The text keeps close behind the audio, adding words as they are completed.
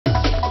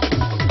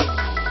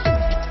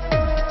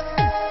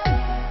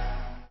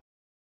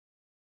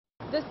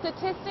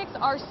Statistics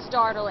are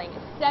startling.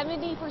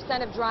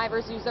 70% of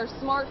drivers use their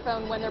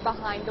smartphone when they're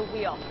behind the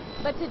wheel.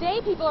 But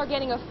today, people are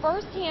getting a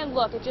first-hand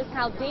look at just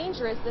how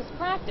dangerous this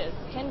practice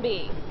can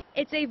be.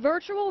 It's a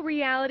virtual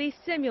reality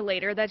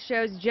simulator that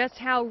shows just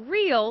how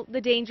real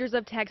the dangers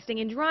of texting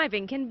and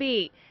driving can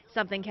be.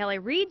 Something Kelly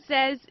Reed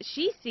says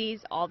she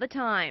sees all the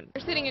time.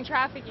 You're sitting in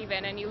traffic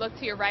even, and you look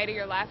to your right or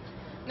your left,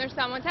 and there's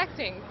someone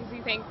texting because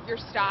you think you're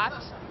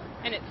stopped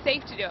and it's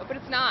safe to do it, but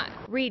it's not.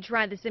 Reed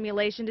tried the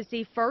simulation to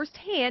see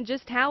firsthand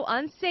just how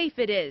unsafe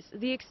it is.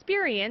 The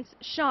experience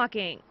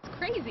shocking. It's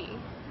crazy.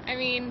 I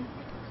mean,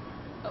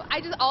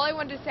 all I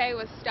wanted to say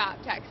was stop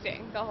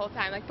texting the whole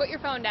time. Like, put your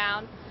phone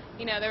down.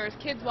 You know, there was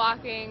kids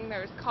walking,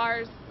 there was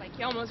cars, like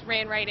you almost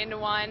ran right into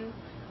one.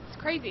 It's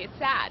crazy, it's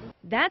sad.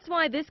 That's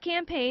why this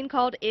campaign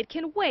called It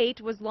Can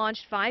Wait was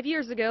launched 5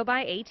 years ago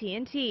by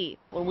AT&T.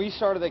 When we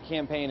started the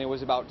campaign, it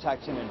was about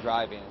texting and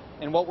driving.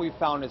 And what we've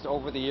found is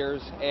over the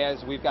years,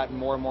 as we've gotten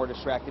more and more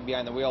distracted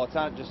behind the wheel, it's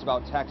not just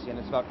about texting,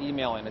 it's about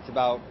emailing, it's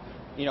about,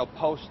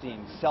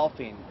 posting,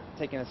 selfing,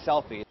 taking a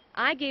selfie.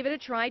 I gave it a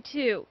try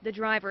too. The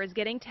driver is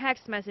getting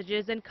text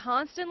messages and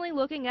constantly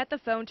looking at the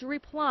phone to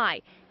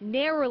reply,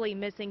 narrowly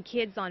missing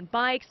kids on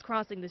bikes,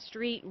 crossing the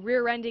street,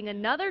 rear-ending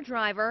another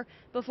driver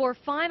before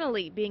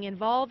finally being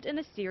involved in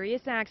a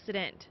serious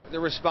accident. The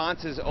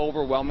response is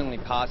overwhelmingly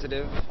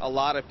positive. A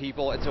lot of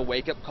people, it's a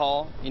wake-up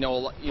call.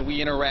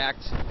 We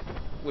interact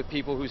with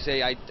people who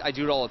say, I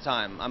do it all the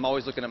time. I'm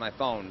always looking at my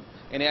phone.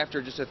 And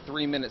after just a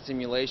 3-minute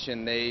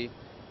simulation, they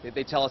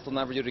tell us they'll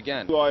never do it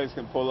again. You always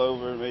can pull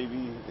over,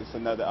 maybe it's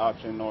another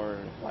option, or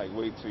like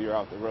wait till you're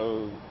off the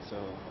road.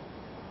 So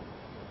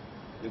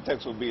the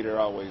text will be there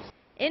always.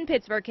 In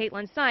Pittsburgh,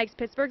 Caitlin Sykes,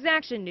 Pittsburgh's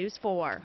Action News 4.